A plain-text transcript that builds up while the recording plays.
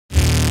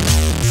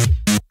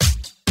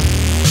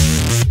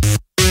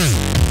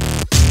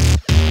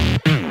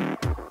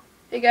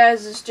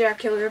guys, it's Jack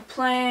Killer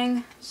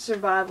playing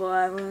Survival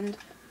Island.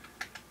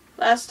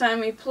 Last time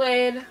we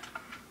played,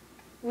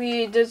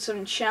 we did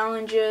some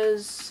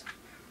challenges,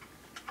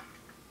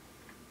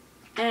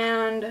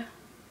 and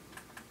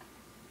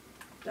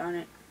darn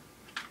it.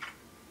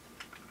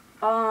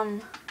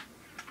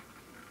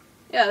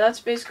 Yeah,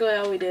 that's basically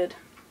all we did.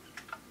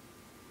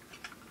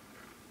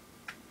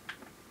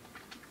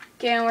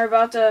 Okay, and we're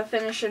about to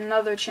finish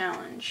another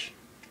challenge.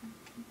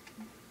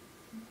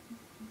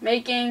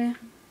 Making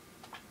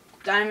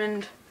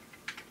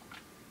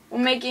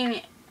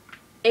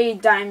a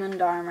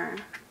diamond armor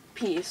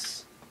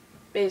piece,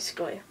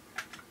 basically.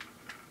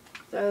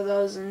 Throw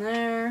those in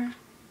there.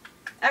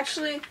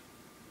 Actually, you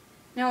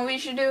know what we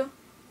should do?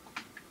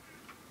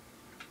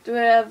 Do we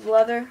have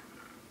leather?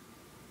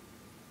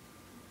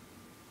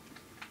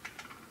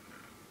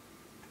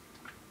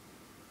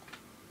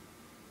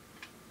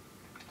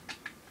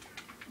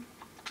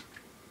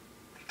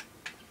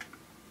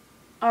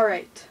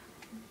 Alright.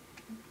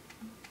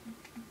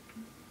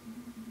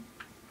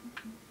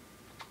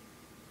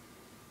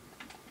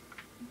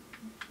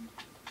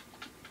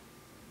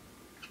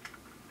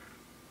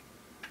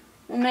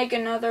 We'll make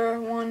another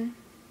one.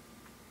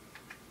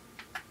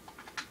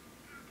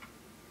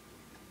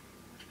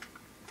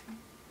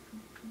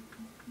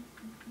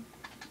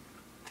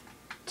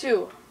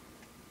 Two.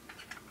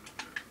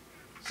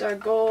 It's our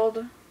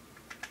gold.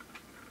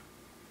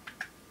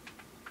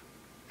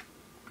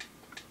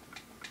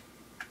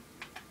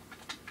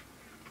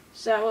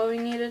 Is that what we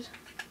needed?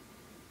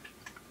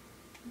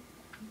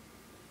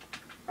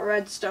 A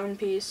redstone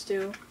piece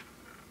too.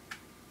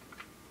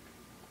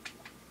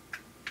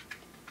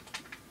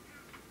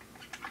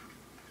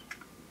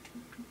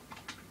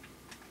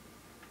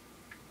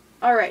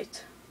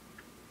 Alright.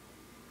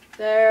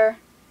 There.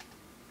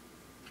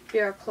 Be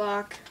our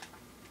clock.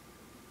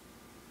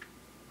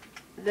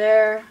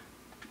 There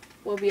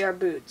will be our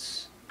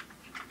boots.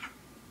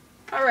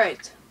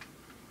 Alright.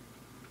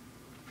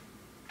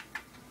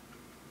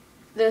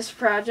 This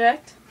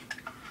project.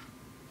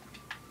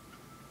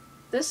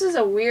 This is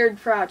a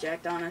weird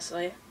project,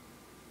 honestly.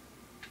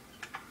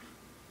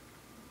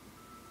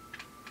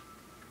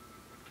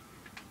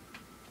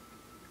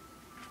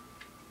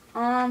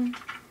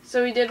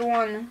 So we did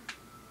one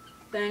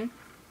thing.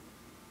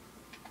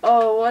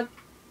 Oh,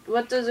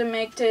 what does it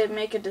make to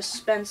make a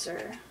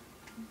dispenser?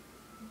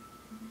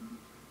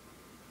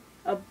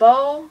 A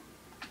bow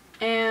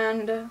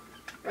and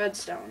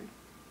redstone.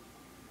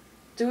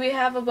 Do we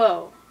have a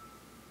bow?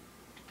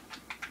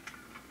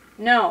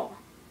 No.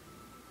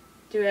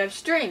 Do we have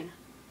string?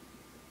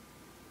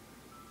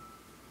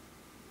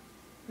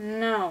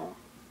 No.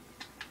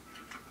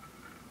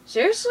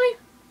 Seriously?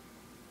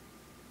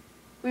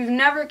 We've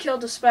never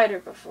killed a spider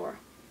before.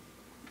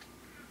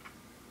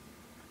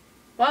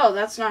 Well,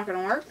 that's not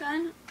gonna work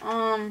then.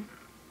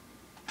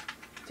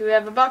 Do we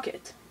have a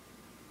bucket?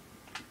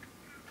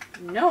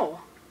 No.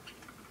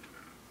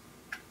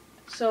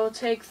 So we'll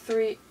take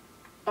 3.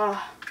 We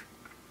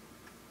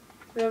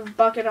have a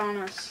bucket on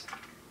us.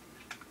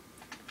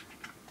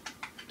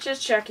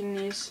 Just checking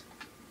these.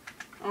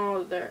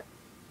 Oh, there.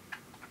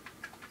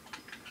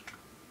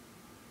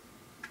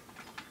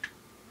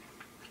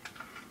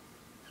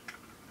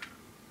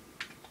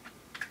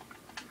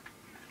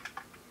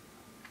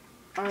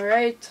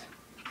 Alright.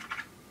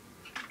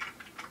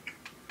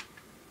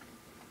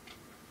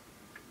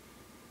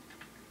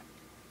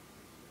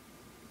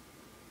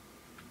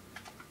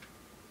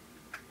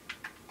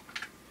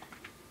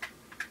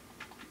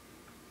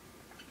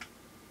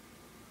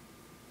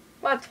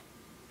 What?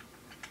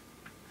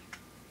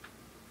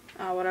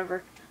 Oh,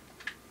 whatever.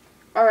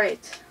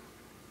 Alright.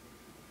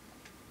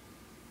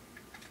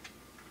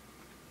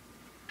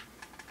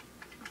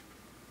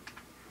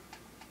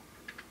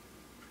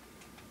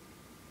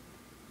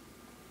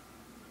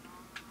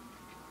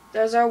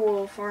 There's our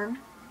wool farm.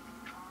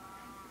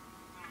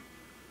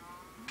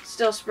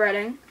 Still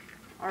spreading.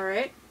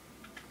 Alright.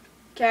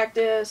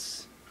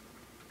 Cactus.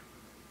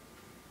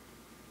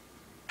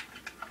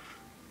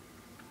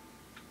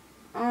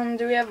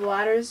 Do we have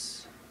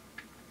ladders?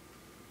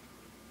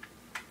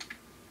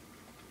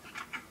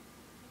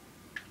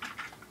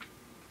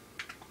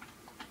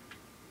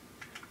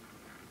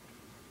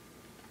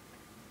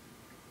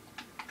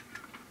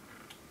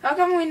 How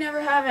come we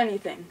never have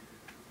anything?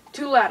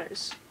 2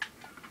 ladders.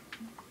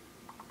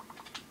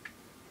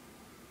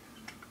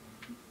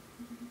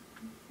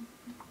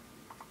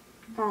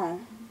 Oh.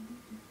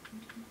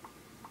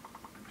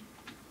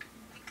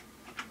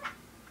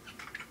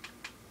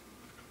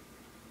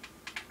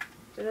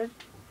 Did it?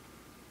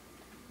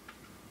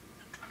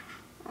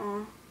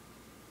 Oh.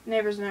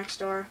 Neighbors next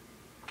door.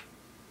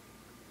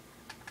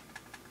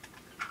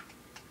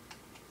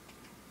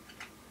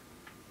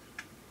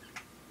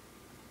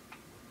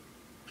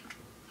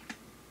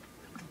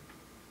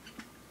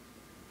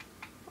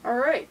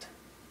 Alright.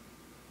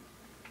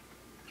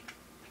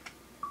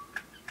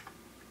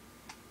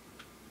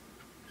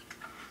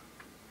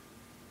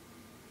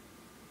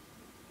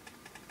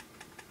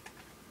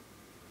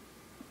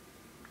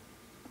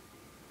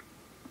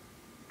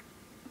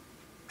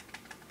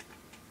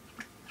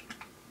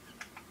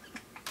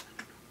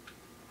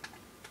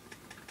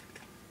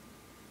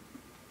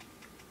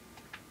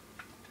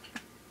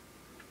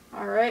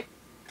 Alright.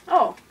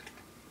 Oh.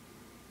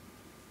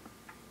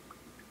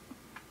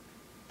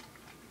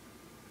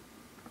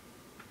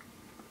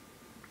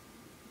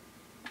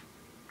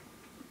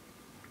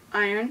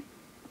 Iron.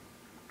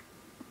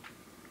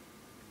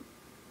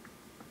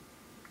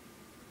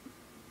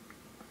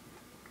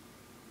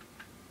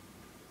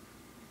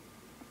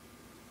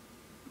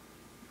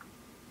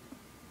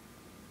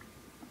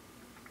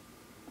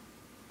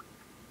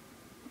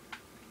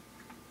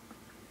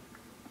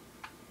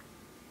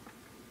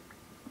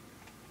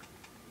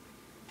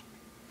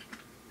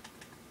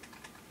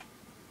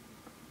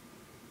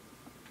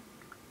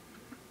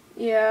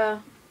 Yeah.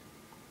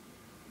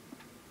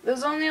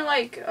 There's only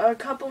like a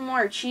couple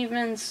more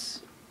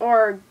achievements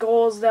or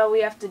goals that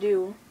we have to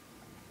do.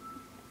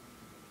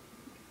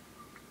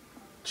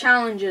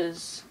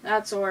 Challenges.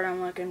 That's the word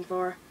I'm looking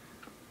for.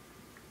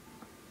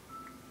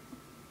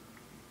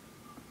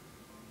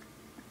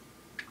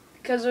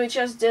 Because we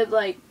just did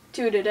like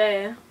 2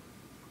 today.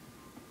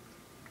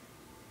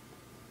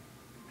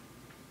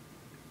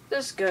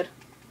 This is good.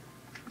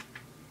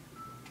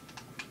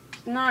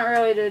 Not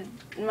really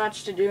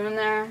much to do in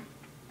there.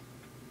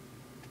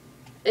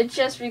 It'd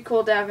just be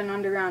cool to have an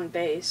underground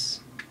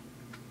base.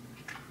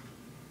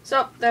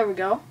 So, there we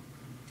go.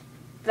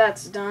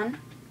 That's done.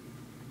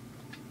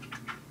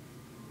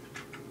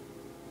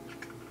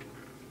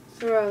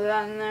 Throw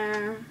that in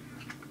there.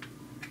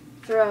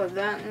 Throw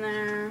that in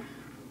there.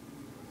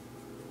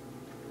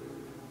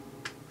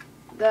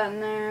 That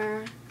in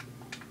there.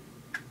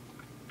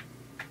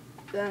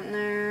 That in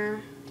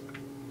there.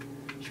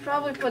 Should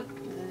probably put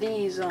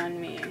these on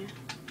me.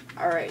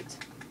 Alright.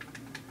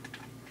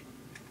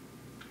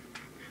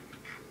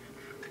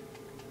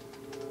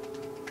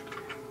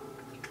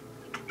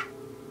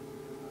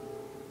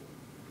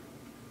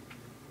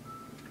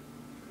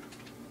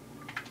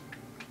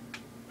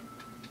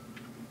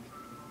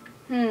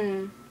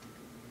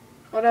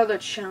 What other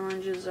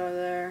challenges are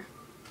there?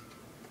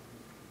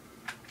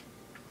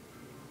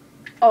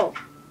 Oh.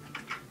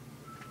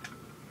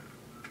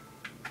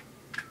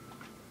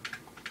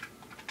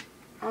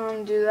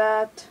 Do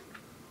that.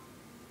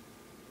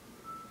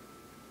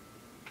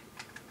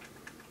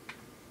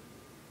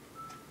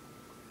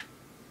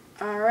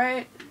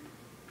 Alright.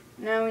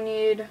 Now we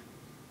need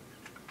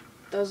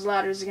those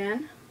ladders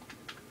again.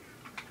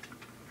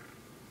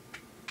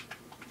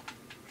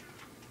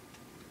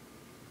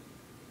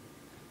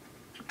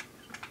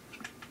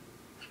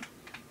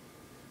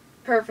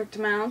 Perfect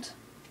amount.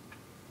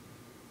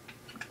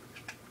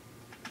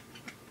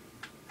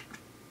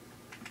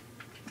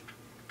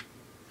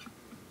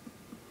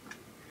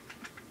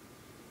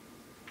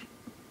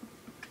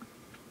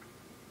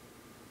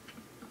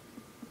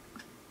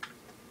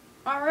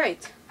 All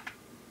right.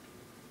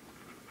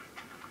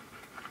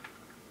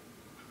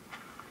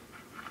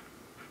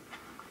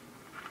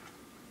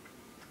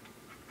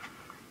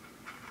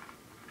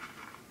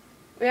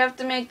 We have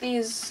to make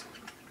these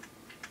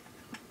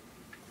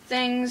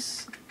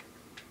things,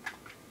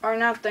 or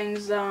not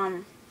things,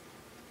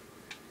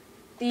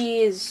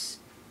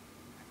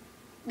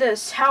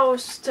 this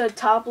house to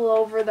topple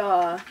over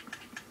the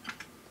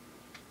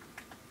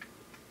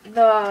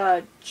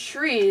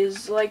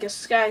trees like a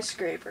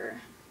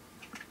skyscraper.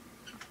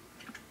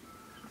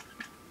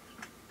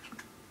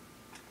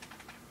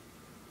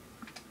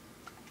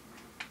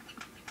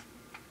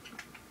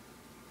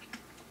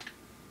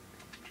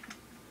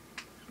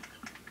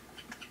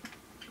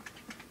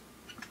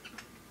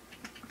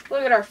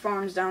 Look at our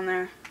farms down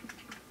there.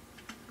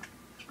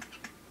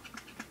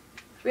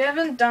 We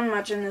haven't done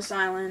much in this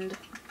island.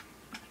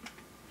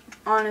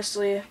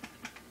 Honestly.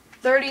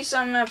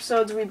 30-some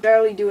episodes, we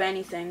barely do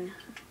anything.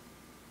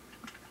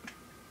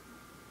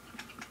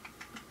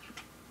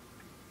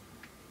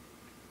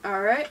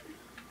 Alright.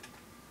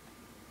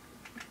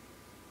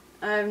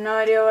 I have no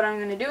idea what I'm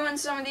going to do in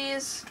some of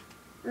these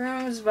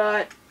rooms,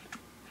 but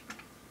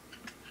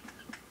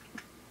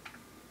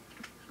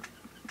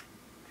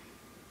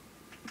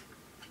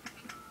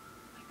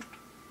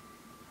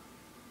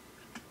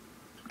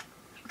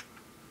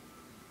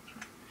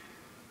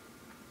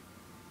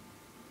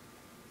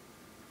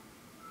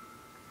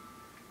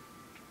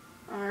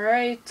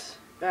alright,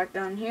 back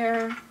down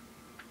here.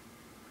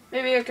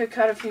 Maybe I could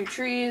cut a few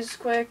trees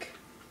quick.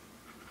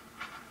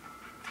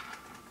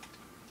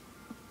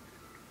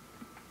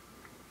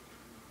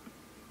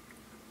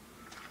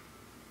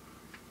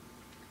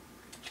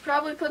 Should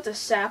probably put the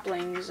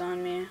saplings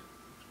on me.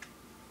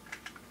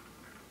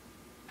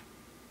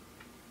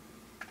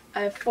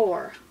 I have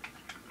 4.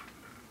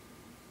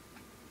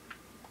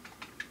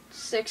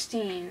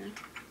 16.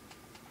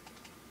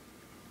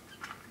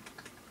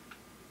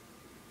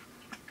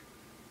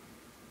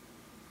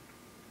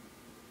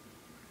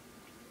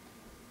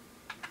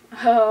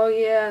 Oh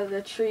yeah,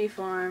 the tree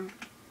farm.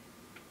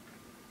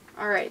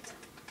 Alright,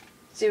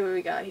 see what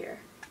we got here.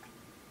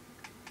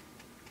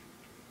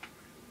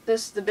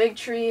 This is the big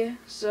tree,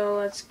 so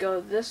let's go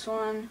this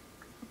one.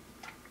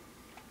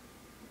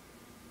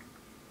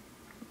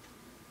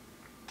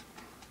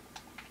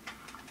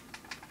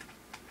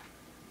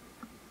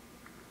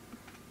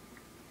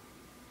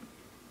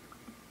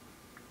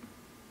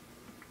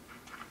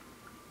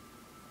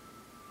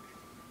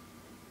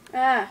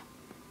 Ah.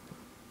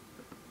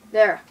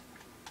 There.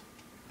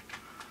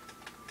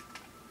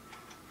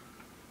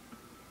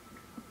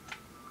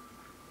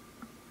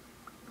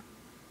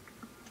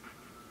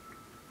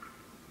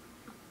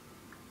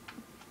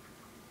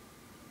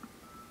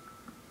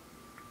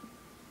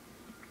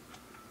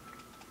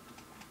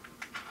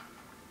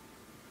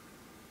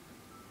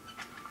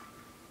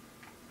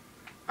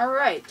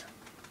 Alright.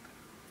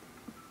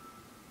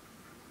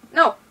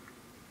 No.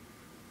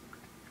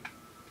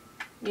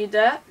 Need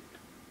that?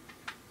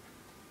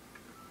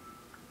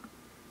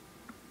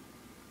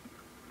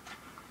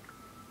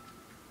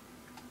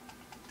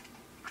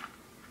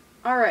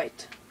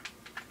 Alright.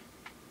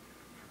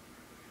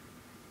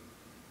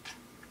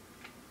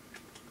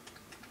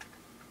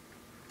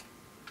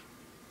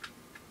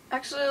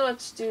 Actually,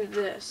 let's do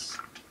this.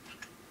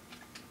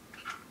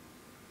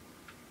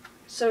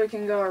 So we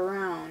can go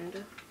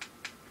around.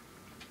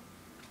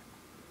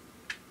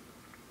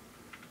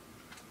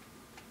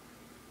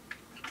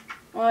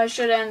 Well, I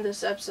should end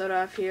this episode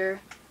off here.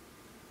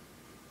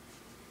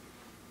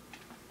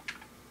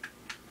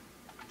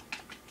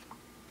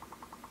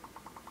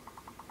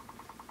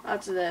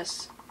 Lots of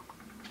this.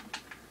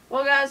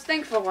 Well, guys,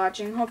 thanks for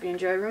watching. Hope you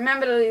enjoyed.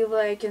 Remember to leave a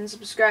like and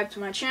subscribe to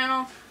my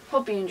channel.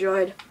 Hope you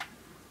enjoyed.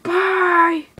 Bye!